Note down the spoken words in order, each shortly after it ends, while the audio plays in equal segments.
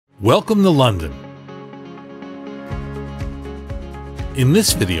Welcome to London. In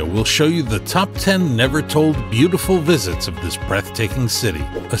this video, we'll show you the top 10 never-told beautiful visits of this breathtaking city.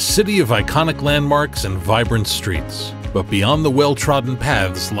 A city of iconic landmarks and vibrant streets. But beyond the well-trodden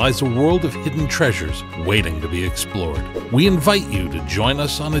paths lies a world of hidden treasures waiting to be explored. We invite you to join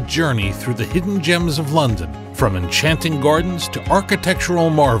us on a journey through the hidden gems of London. From enchanting gardens to architectural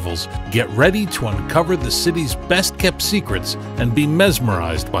marvels, get ready to uncover the city's best-kept secrets and be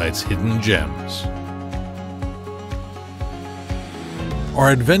mesmerized by its hidden gems.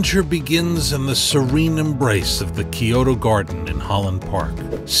 Our adventure begins in the serene embrace of the Kyoto Garden in Holland Park.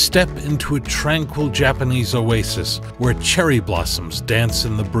 Step into a tranquil Japanese oasis where cherry blossoms dance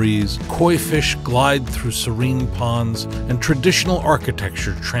in the breeze, koi fish glide through serene ponds, and traditional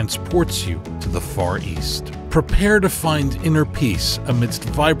architecture transports you to the Far East. Prepare to find inner peace amidst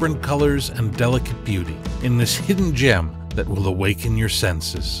vibrant colors and delicate beauty in this hidden gem that will awaken your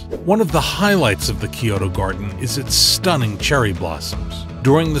senses. One of the highlights of the Kyoto Garden is its stunning cherry blossoms.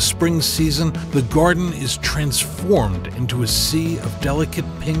 During the spring season, the garden is transformed into a sea of delicate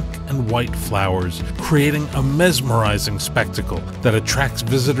pink and white flowers, creating a mesmerizing spectacle that attracts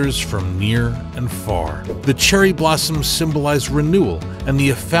visitors from near and far. The cherry blossoms symbolize renewal and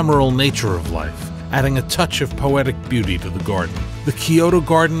the ephemeral nature of life, adding a touch of poetic beauty to the garden. The Kyoto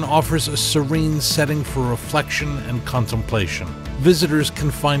Garden offers a serene setting for reflection and contemplation. Visitors can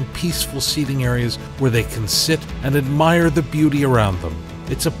find peaceful seating areas where they can sit and admire the beauty around them.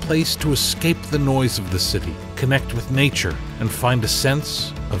 It's a place to escape the noise of the city, connect with nature, and find a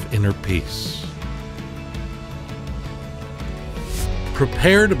sense of inner peace.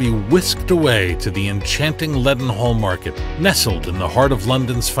 Prepare to be whisked away to the enchanting Leadenhall Market, nestled in the heart of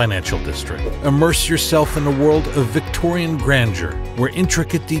London's financial district. Immerse yourself in a world of Victorian grandeur, where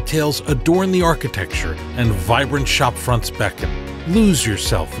intricate details adorn the architecture and vibrant shopfronts beckon. Lose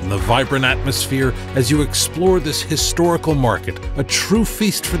yourself in the vibrant atmosphere as you explore this historical market, a true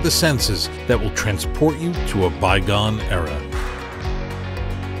feast for the senses that will transport you to a bygone era.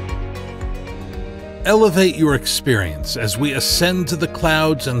 Elevate your experience as we ascend to the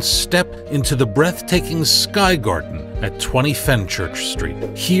clouds and step into the breathtaking Sky Garden at 20 Fenchurch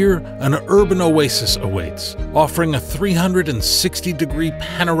Street. Here, an urban oasis awaits, offering a 360-degree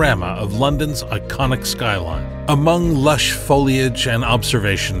panorama of London's iconic skyline. Among lush foliage and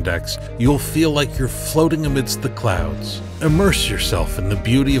observation decks, you'll feel like you're floating amidst the clouds. Immerse yourself in the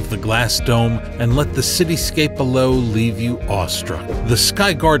beauty of the glass dome and let the cityscape below leave you awestruck. The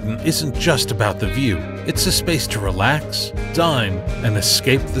Sky Garden isn't just about the view. It's a space to relax, dine, and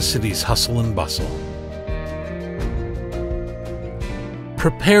escape the city's hustle and bustle.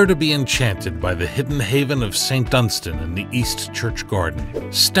 Prepare to be enchanted by the hidden haven of St. Dunstan in the East Church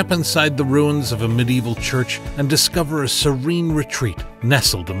Garden. Step inside the ruins of a medieval church and discover a serene retreat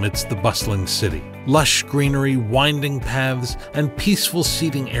nestled amidst the bustling city. Lush greenery, winding paths, and peaceful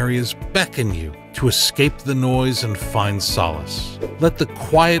seating areas beckon you to escape the noise and find solace. Let the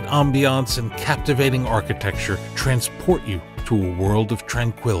quiet ambiance and captivating architecture transport you to a world of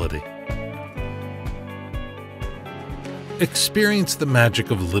tranquility. Experience the magic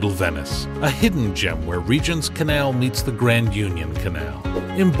of Little Venice, a hidden gem where Regent's Canal meets the Grand Union Canal.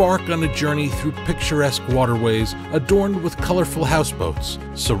 Embark on a journey through picturesque waterways adorned with colorful houseboats,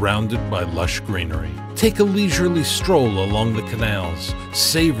 surrounded by lush greenery. Take a leisurely stroll along the canals,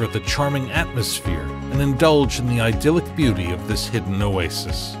 savor the charming atmosphere, and indulge in the idyllic beauty of this hidden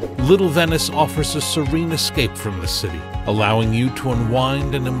oasis. Little Venice offers a serene escape from the city, allowing you to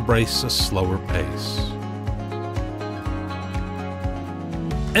unwind and embrace a slower pace.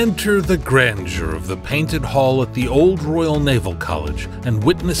 Enter the grandeur of the Painted Hall at the Old Royal Naval College and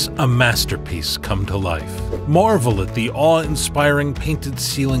witness a masterpiece come to life. Marvel at the awe-inspiring painted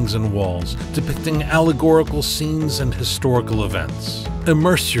ceilings and walls depicting allegorical scenes and historical events.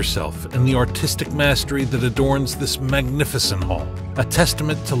 Immerse yourself in the artistic mastery that adorns this magnificent hall, a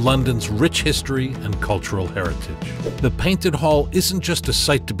testament to London's rich history and cultural heritage. The Painted Hall isn't just a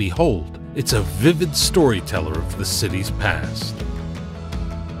sight to behold, it's a vivid storyteller of the city's past.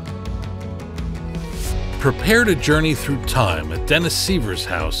 Prepare to journey through time at Dennis Seaver's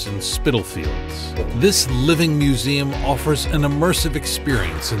house in Spitalfields. This living museum offers an immersive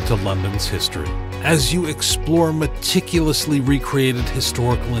experience into London's history. As you explore meticulously recreated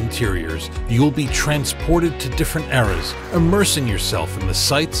historical interiors, you'll be transported to different eras, immersing yourself in the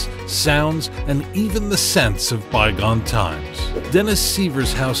sights, sounds, and even the scents of bygone times. Dennis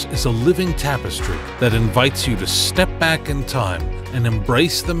Seaver's house is a living tapestry that invites you to step back in time and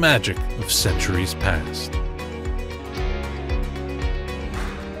embrace the magic of centuries past.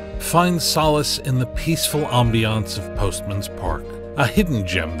 Find solace in the peaceful ambiance of Postman's Park, a hidden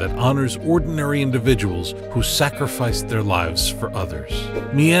gem that honors ordinary individuals who sacrificed their lives for others.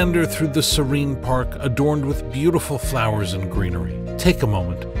 Meander through the serene park adorned with beautiful flowers and greenery. Take a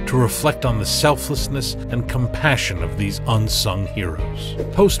moment to reflect on the selflessness and compassion of these unsung heroes.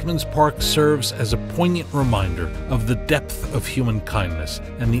 Postman's Park serves as a poignant reminder of the depth of human kindness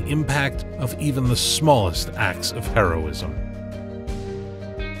and the impact of even the smallest acts of heroism.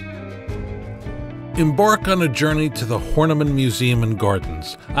 Embark on a journey to the Horniman Museum and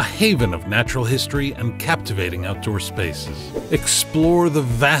Gardens, a haven of natural history and captivating outdoor spaces. Explore the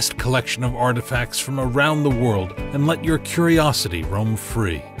vast collection of artifacts from around the world and let your curiosity roam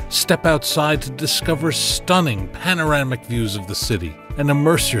free. Step outside to discover stunning panoramic views of the city and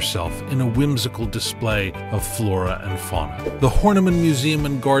immerse yourself in a whimsical display of flora and fauna. The Horniman Museum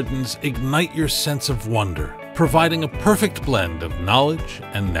and Gardens ignite your sense of wonder, providing a perfect blend of knowledge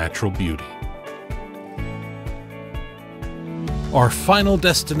and natural beauty. Our final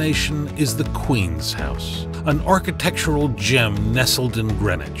destination is the Queen's House, an architectural gem nestled in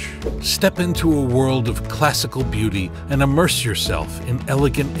Greenwich. Step into a world of classical beauty and immerse yourself in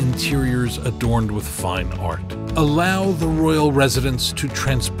elegant interiors adorned with fine art. Allow the royal residence to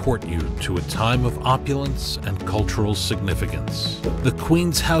transport you to a time of opulence and cultural significance. The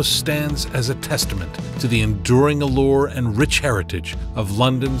Queen's House stands as a testament to the enduring allure and rich heritage of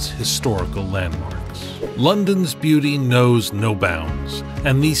London's historical landmarks. London's beauty knows no bounds,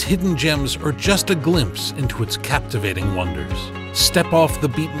 and these hidden gems are just a glimpse into its captivating wonders. Step off the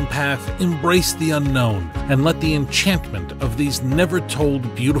beaten path, embrace the unknown, and let the enchantment of these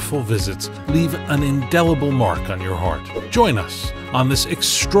never-told beautiful visits leave an indelible mark on your heart. Join us on this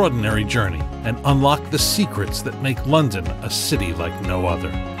extraordinary journey and unlock the secrets that make London a city like no other.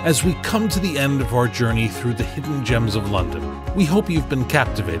 As we come to the end of our journey through the hidden gems of London, we hope you've been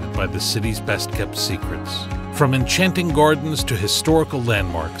captivated by the city's best-kept secrets. From enchanting gardens to historical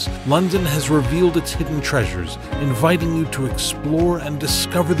landmarks, London has revealed its hidden treasures, inviting you to explore and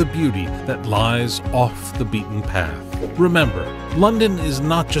discover the beauty that lies off the beaten path. Remember, London is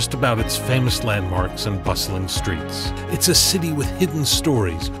not just about its famous landmarks and bustling streets. It's a city with hidden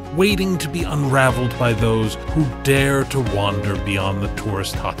stories, waiting to be unraveled by those who dare to wander beyond the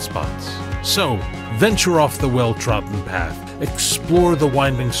tourist hotspots. So, venture off the well-trodden path, explore the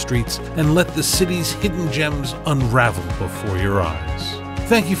winding streets, and let the city's hidden gems unravel before your eyes.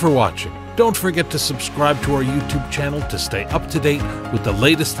 Thank you for watching. Don't forget to subscribe to our YouTube channel to stay up to date with the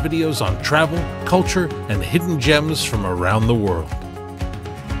latest videos on travel, culture, and hidden gems from around the world.